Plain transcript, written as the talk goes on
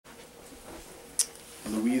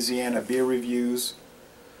Louisiana beer reviews.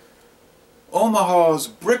 Omaha's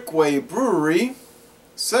Brickway Brewery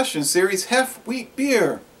Session Series Hef Wheat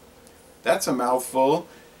Beer. That's a mouthful,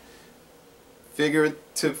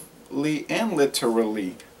 figuratively and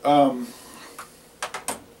literally.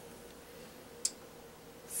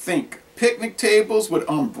 Think picnic tables with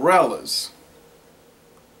umbrellas.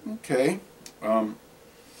 Okay,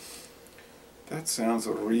 that sounds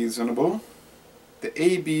reasonable. The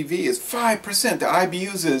ABV is 5%. The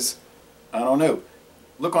IBUs is, I don't know.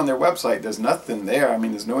 Look on their website. There's nothing there. I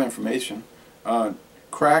mean, there's no information.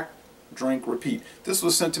 Crack, drink, repeat. This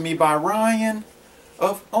was sent to me by Ryan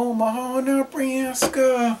of Omaha,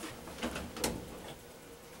 Nebraska.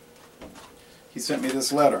 He sent me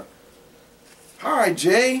this letter. Hi,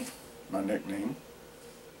 Jay, my nickname.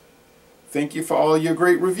 Thank you for all your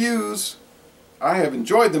great reviews. I have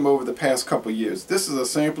enjoyed them over the past couple years. This is a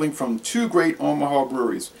sampling from 2 great Omaha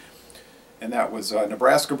breweries, and that was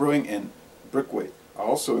Nebraska Brewing and Brickway. I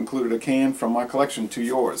also included a can from my collection to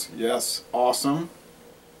yours. Yes, awesome.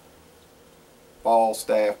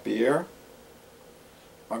 Falstaff beer.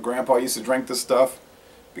 My grandpa used to drink this stuff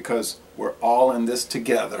because we're all in this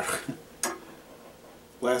together.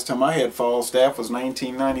 Last time I had Falstaff was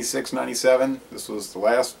 1996-97. This was the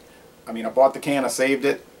last. I mean, I bought the can, I saved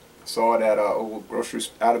it. Saw it at a old grocery,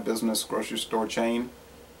 out of business grocery store chain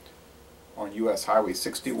on US Highway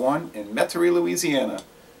 61 in Metairie, Louisiana.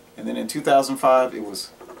 And then in 2005 it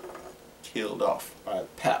was killed off by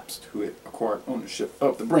Pabst, who had acquired ownership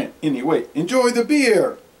of the brand. Anyway, enjoy the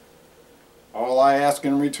beer! All I ask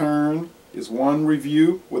in return is one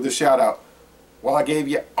review with a shout out. Well, I gave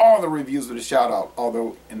you all the reviews with a shout out,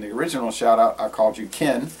 although in the original shout out I called you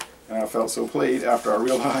Ken, and I felt so played after I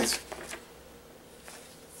realized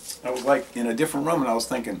I was like in a different room and I was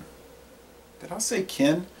thinking, did I say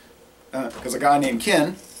Ken? Because a guy named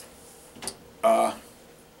Ken,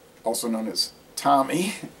 also known as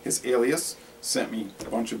Tommy, his alias, sent me a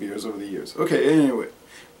bunch of beers over the years. Okay, anyway.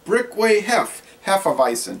 Brickway Hef,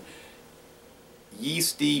 effervescent,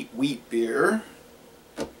 yeasty wheat beer.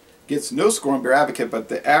 Gets no score on Beer Advocate, but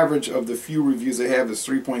the average of the few reviews they have is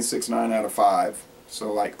 3.69 out of 5.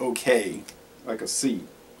 So like okay, like a C.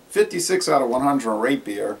 56 out of 100 on Rate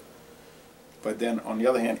Beer. But then on the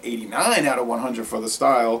other hand, 89 out of 100 for the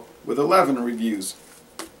style with 11 reviews.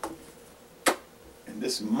 And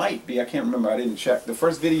this might be, I can't remember, I didn't check, the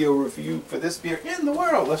first video review for this beer in the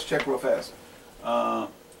world. Let's check real fast.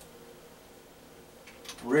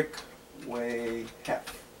 Brickway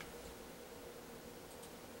Hef.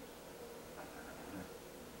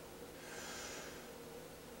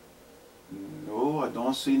 No, I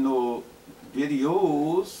don't see no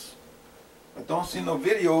videos. I don't see no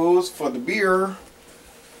videos for the beer.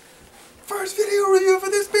 First video review for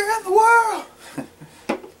this beer in the world.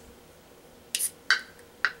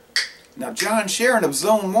 Now, John Sharon of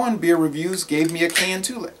Zone 1 Beer Reviews gave me a can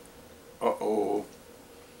too. Uh-oh.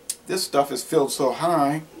 This stuff is filled so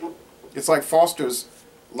high. It's like Foster's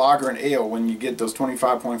Lager and Ale when you get those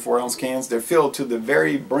 25.4 ounce cans. They're filled to the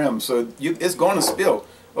very brim, so it's going to spill.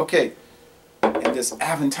 Okay. And this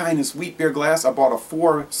Aventinus wheat beer glass, I bought a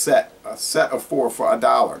set of 4 for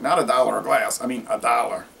 $1. Not $1 a glass, I mean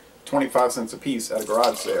 $1. 25 cents a piece at a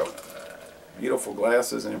garage sale. Beautiful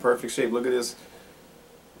glasses and in perfect shape. Look at this.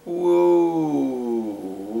 Whoa.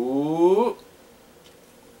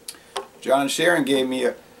 John Sharon gave me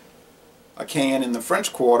a can in the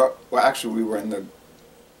French Quarter. Well, actually we were in the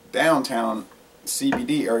downtown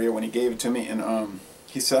CBD area when he gave it to me, and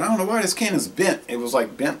he said, I don't know why this can is bent. It was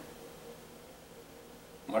like bent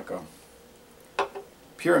like a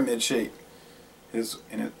pyramid shape. His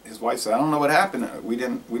wife said, I don't know what happened. We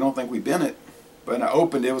don't think we bent it. But when I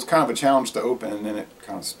opened it, it was kind of a challenge to open, and then it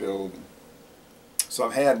kind of spilled. So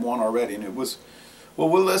I've had one already, and it was, well,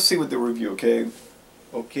 let's see what the review, okay?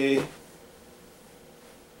 Okay.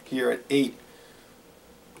 Here at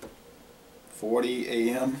 8:40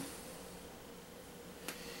 a.m.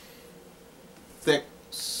 Thick,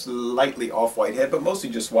 slightly off-white head, but mostly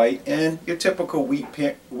just white, and your typical wheat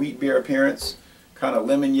beer appearance, kind of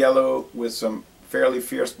lemon yellow with some fairly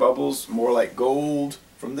fierce bubbles, more like gold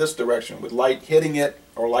from this direction, with light hitting it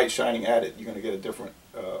or light shining at it. You're going to get a different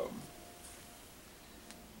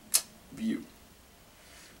view.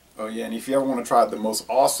 Oh yeah, and if you ever want to try the most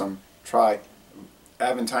awesome, try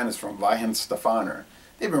Aventinus from Weihenstephaner.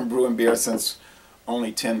 They've been brewing beer since only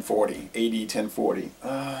 1040, AD 1040.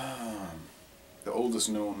 The oldest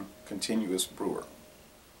known continuous brewer.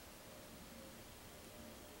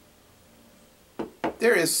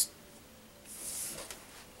 There is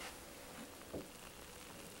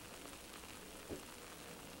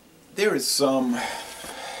some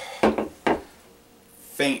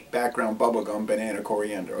faint background bubblegum, banana,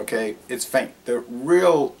 coriander, okay? It's faint. The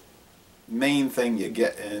real main thing you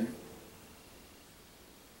get in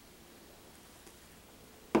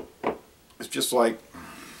is just like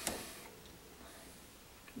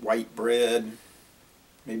white bread,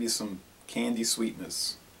 maybe some candy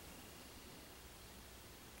sweetness.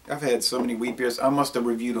 I've had so many wheat beers. I must have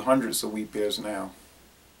reviewed hundreds of wheat beers now.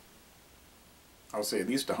 I would say at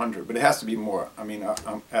least 100, but it has to be more. I mean,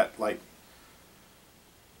 I'm at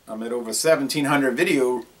over 1,700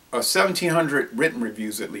 1,700 written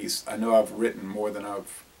reviews at least. I know I've written more than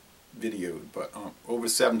I've videoed, but over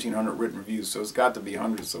 1,700 written reviews, so it's got to be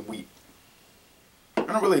hundreds of wheat. I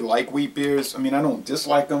don't really like wheat beers. I mean, I don't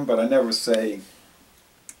dislike them, but I never say,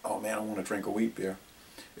 oh man, I want to drink a wheat beer.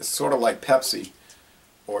 It's sort of like Pepsi,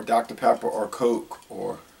 or Dr. Pepper, or Coke,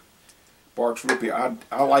 or Barks Root Beer.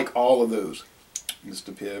 I like all of those.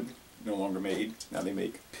 Mr. Pibb, no longer made. Now they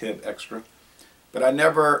make Pibb Extra. But I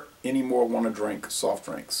never anymore want to drink soft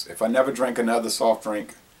drinks. If I never drink another soft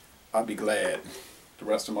drink, I'll be glad the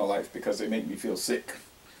rest of my life, because they make me feel sick.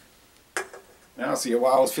 Now, see, a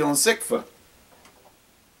while I was feeling sick for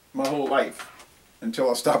my whole life until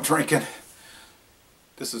I stopped drinking.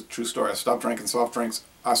 This is a true story. I stopped drinking soft drinks.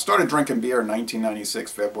 I started drinking beer in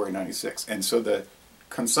 1996, February 96. And so the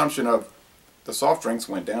consumption of the soft drinks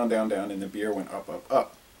went down, down, down, and the beer went up, up,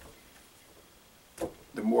 up.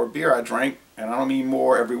 The more beer I drank, and I don't mean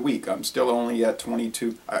more every week, I'm still only at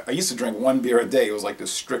 22. I used to drink one beer a day. It was like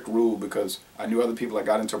this strict rule, because I knew other people that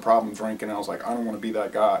got into a problem drinking, and I was like, I don't want to be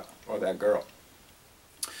that guy or that girl.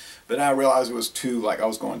 But then I realized it was I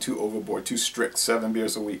was going too overboard, too strict. 7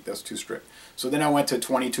 beers a week, that's too strict. So then I went to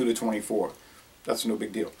 22 to 24. That's no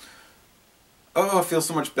big deal. Oh, I feel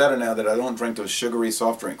so much better now that I don't drink those sugary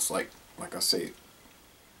soft drinks, like I say,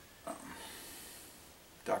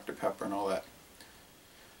 Dr. Pepper and all that.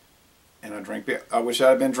 And I drink beer. I wish I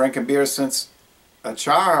had been drinking beer since a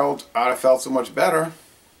child. I'd have felt so much better.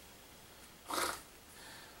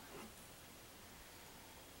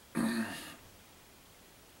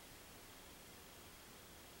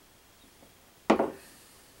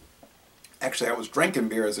 Actually, I was drinking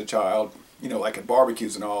beer as a child, you know, like at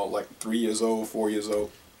barbecues and all, like 3 years old, 4 years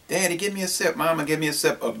old. Daddy, give me a sip. Mama, give me a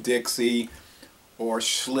sip of Dixie or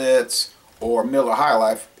Schlitz or Miller High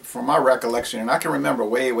Life. From my recollection, and I can remember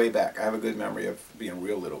way, way back, I have a good memory of being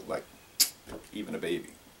real little, like even a baby.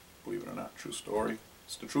 Believe it or not, true story.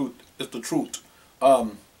 It's the truth. It's the truth. I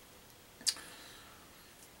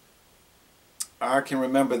can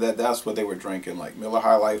remember that's what they were drinking, like Miller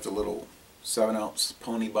High Life, the little 7-ounce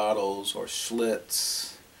pony bottles, or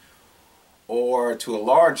Schlitz, or to a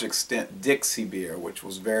large extent Dixie beer, which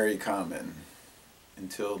was very common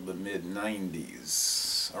until the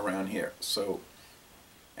mid-90s around here. So.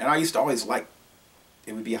 And I used to always like,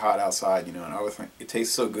 it would be hot outside, you know, and I would think, it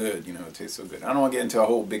tastes so good, you know, it tastes so good. I don't want to get into a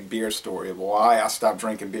whole big beer story of why I stopped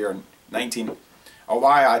drinking beer in or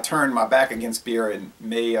why I turned my back against beer in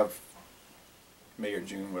May or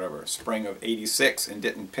June, whatever, spring of '86, and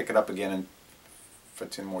didn't pick it up again for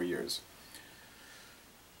 10 more years.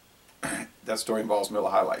 That story involves Miller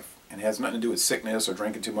High Life, and it has nothing to do with sickness or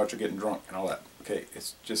drinking too much or getting drunk and all that. Okay,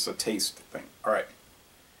 it's just a taste thing. All right.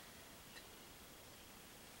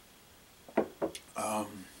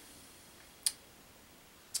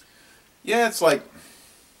 Yeah, it's like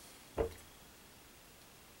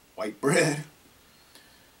white bread,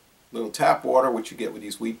 little tap water, which you get with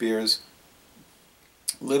these wheat beers,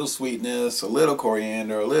 a little sweetness, a little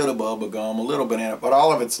coriander, a little bubble gum, a little banana, but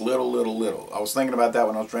all of it's little, little, little. I was thinking about that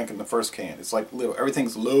when I was drinking the first can. It's like little,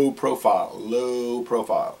 everything's low profile, low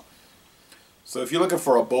profile. So if you're looking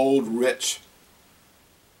for a bold, rich,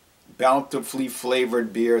 bountifully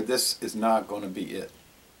flavored beer, this is not going to be it.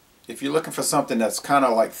 If you're looking for something that's kind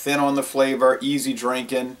of like thin on the flavor, easy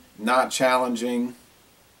drinking, not challenging,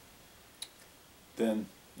 then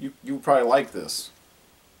you probably like this.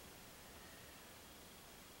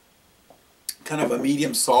 Kind of a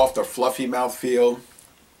medium soft or fluffy mouthfeel.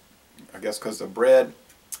 I guess because the bread,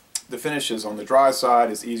 the finish is on the dry side,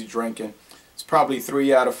 it's easy drinking. It's probably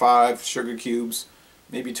 3 out of 5 sugar cubes,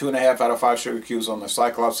 maybe 2.5 out of 5 sugar cubes on the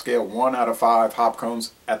Cyclops scale, 1 out of 5 hop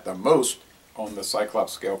cones at the most on the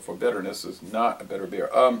Cyclops scale for bitterness. Is not a bitter beer.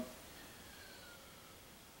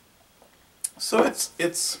 So it's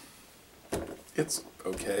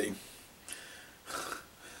okay.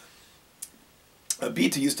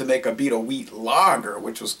 Abita used to make Abita wheat lager,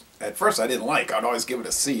 which was, at first I didn't like. I'd always give it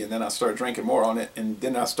a C, and then I started drinking more on it, and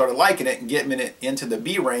then I started liking it and getting it into the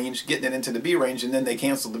B range, and then they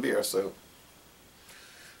canceled the beer. So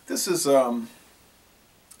this is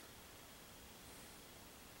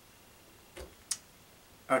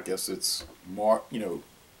I guess it's more, you know,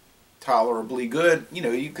 tolerably good. You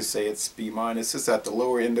know, you could say it's B minus. It's at the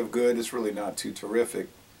lower end of good. It's really not too terrific.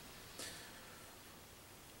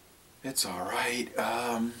 It's all right.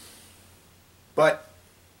 But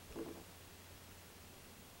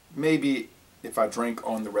maybe if I drink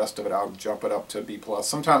on the rest of it, I'll jump it up to B plus.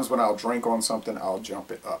 Sometimes when I'll drink on something, I'll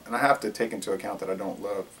jump it up. And I have to take into account that I don't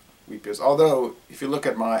love wheat beers. Although, if you look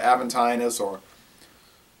at my Aventinus or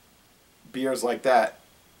beers like that,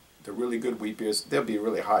 the really good wheat beers, they'll be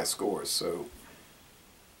really high scores. So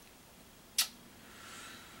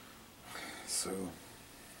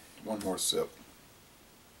one more sip.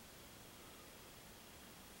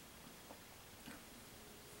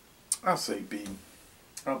 I'll say B.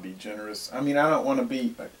 I'll be generous. I mean, I don't want to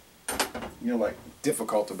be, like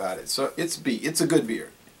difficult about it. So it's B. It's a good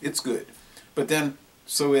beer. It's good. But then,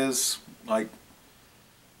 so is like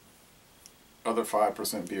other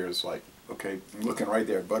 5% beers. Like, okay, I'm looking right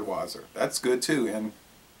there, Budweiser. That's good too, and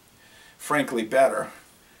frankly better.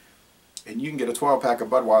 And you can get a 12-pack of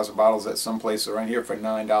Budweiser bottles at some place around here for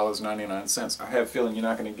 $9.99. I have a feeling you're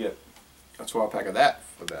not going to get a 12-pack of that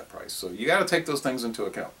for that price. So you got to take those things into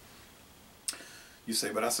account. You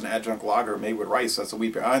say, but that's an adjunct lager made with rice. That's a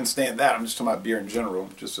wheat beer. I understand that. I'm just talking about beer in general,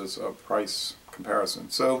 just as a price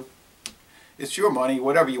comparison. So it's your money,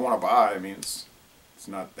 whatever you want to buy. I mean, it's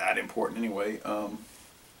not that important anyway.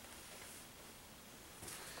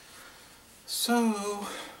 So,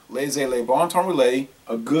 laissez-les bon temps roulé,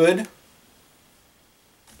 a good,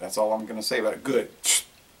 that's all I'm going to say about it, good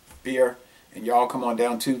beer, and y'all come on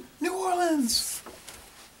down to New Orleans.